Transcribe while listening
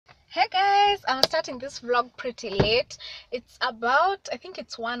Hey guys, I'm starting this vlog pretty late. It's about, I think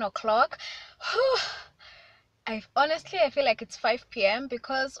it's 1 o'clock. I feel like it's 5 p.m.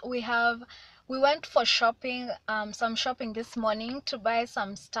 because we went for shopping, some shopping this morning to buy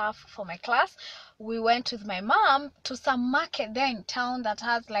some stuff for my class. We went with my mom to some market there in town that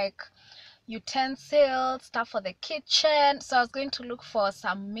has like utensils, stuff for the kitchen. So I was going to look for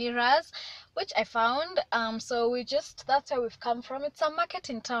some mirrors, which I found. So that's where we've come from. It's a market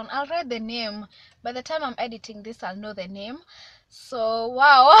in town. I'll write the name. By the time I'm editing this, I'll know the name. So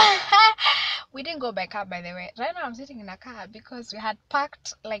wow. We didn't go by car, by the way. Right now I'm sitting in a car because we had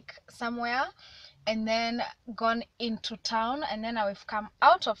parked like somewhere and then gone into town, and then now we've come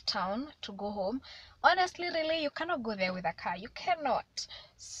out of town to go home. Honestly, really, you cannot go there with a car. You cannot.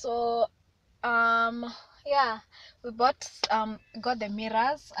 So yeah, we got the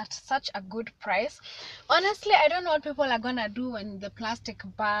mirrors at such a good price. Honestly, I don't know what people are gonna do when the plastic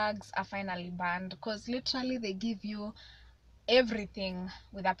bags are finally banned, because literally they give you everything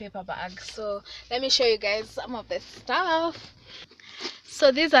with a paper bag. So let me show you guys some of the stuff.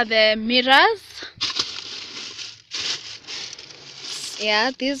 So these are the mirrors. Yeah,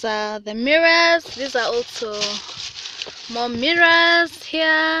 these are the mirrors. These are also more mirrors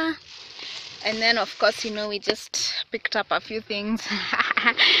here. And then of course, you know, we just picked up a few things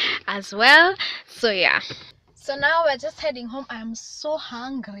as well. So yeah, so now we're just heading home. I'm so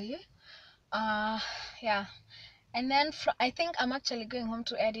hungry. Yeah, and then I think I'm actually going home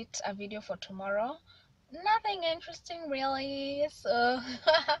to edit a video for tomorrow. Nothing interesting really, so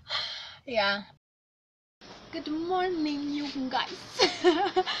yeah. Good morning, you guys.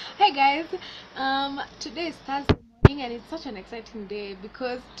 Hey guys, today is Thursday morning and it's such an exciting day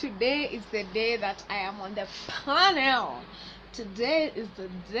because today is the day that I am on the panel. Today is the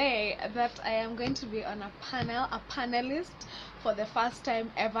day that I am going to be on a panelist for the first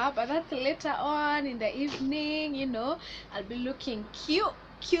time ever, but that's later on in the evening. You know, I'll be looking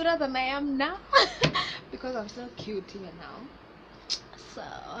cuter than I am now because I'm so cute here now. So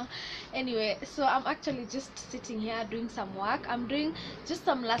anyway, so I'm actually just sitting here doing some work. I'm doing just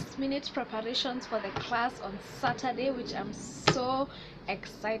some last minute preparations for the class on Saturday, which I'm so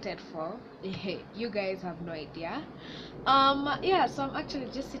excited for. Hey, you guys have no idea. Yeah, so I'm actually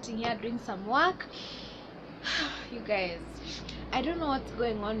just sitting here doing some work. You guys, I don't know what's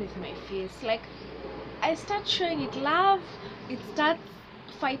going on with my face. Like, I start showing it love, it starts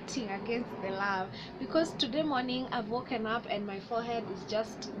fighting against the love, because today morning I've woken up and my forehead is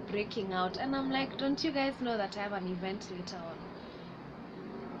just breaking out, and I'm like, don't you guys know that I have an event later on?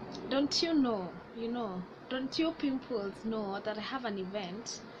 Don't you know? You know, don't you pimples know that I have an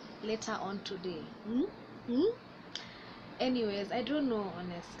event later on today? Anyways, I don't know,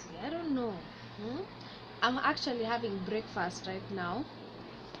 honestly, I don't know. I'm actually having breakfast right now.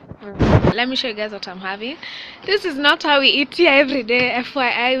 Let me show you guys what I'm having. This is not how we eat here every day,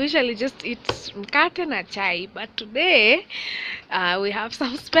 FYI. We usually just eat mkate na chai, but today we have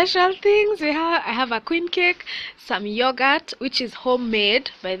some special things. I have a queen cake, some yogurt, which is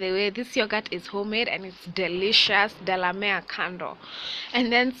homemade, by the way. This yogurt is homemade and it's delicious, de la mer candle,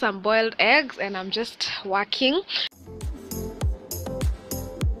 and then some boiled eggs, and I'm just working.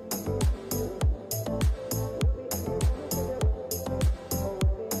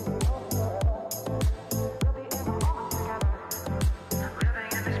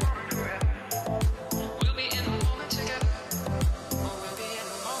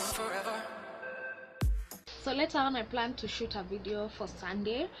 So later on I plan to shoot a video for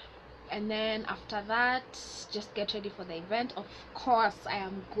Sunday, and then after that just get ready for the event. Of course I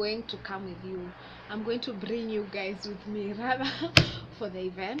am going to come with you. I'm going to bring you guys with me rather for the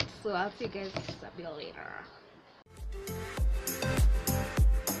event. So I'll see you guys a bit later.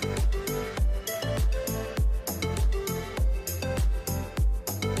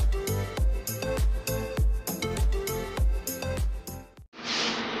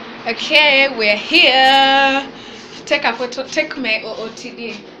 Okay, we're here. Take a photo, take my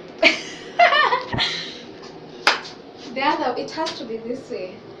OOTD. It has to be this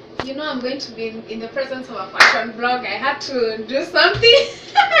way. You know, I'm going to be in the presence of a fashion blog. I had to do something.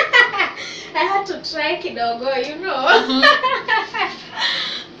 I had to try kidogo, you know.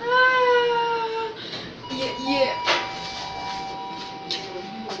 Yeah.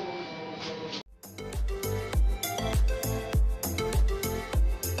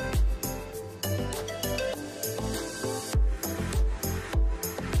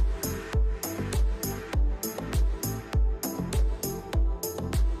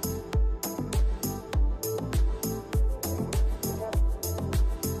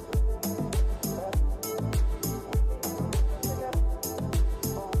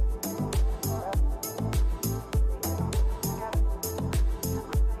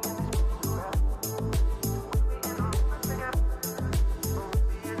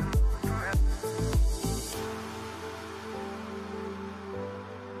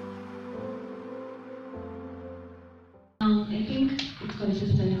 I think it's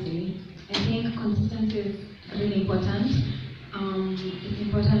consistency. I think consistency is really important. It's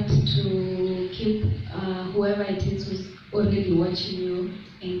important to keep whoever it is who's already watching you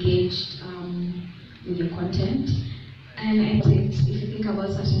engaged with your content. And I think if you think about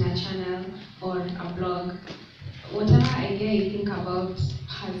starting a channel or a blog, whatever idea you think about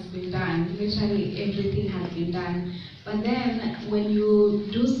has been done. Literally everything has been done. But then when you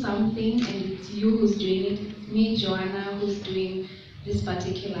do something and it's you who's doing it, it's me, Joanna, who's doing this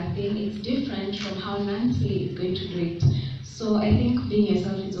particular thing, it's different from how Nancie is going to do it. So I think being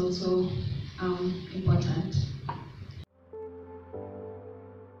yourself is also important.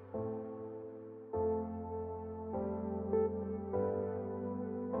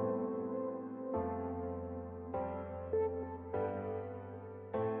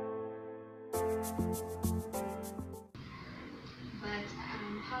 But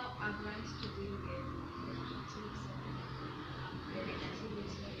how I've learned to deal with the critiques or the negativity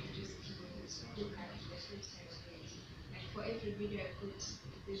is just to look at the flip side of it. Like for every video I put,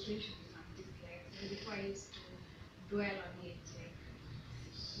 there's going to be some dislikes. And before I used to dwell on it, like,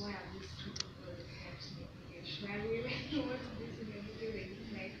 why are these people disliked my video? Should I really want to do this in a video with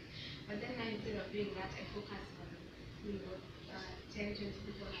dislikes? But then now instead of doing that, I focus on, 10, 20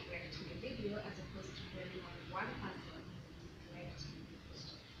 people have liked my video as opposed to dwelling on one person.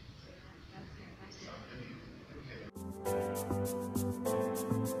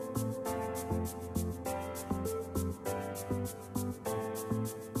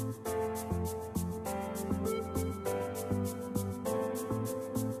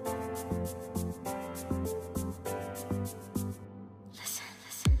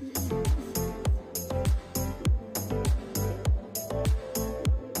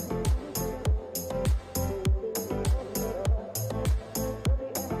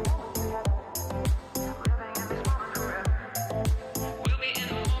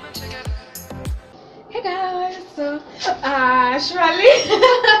 Hey guys, so surely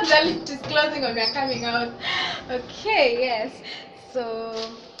the lift is closing or we're coming out. Okay, yes. So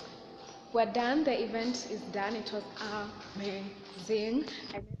we're done. The event is done. It was amazing.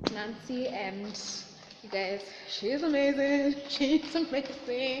 I met Nancie and you guys, she's amazing. She's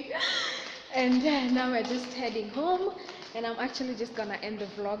amazing. And now we're just heading home and I'm actually just gonna end the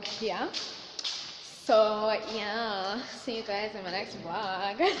vlog here. So yeah, see you guys in my next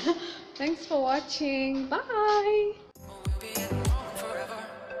vlog. Thanks for watching. Bye.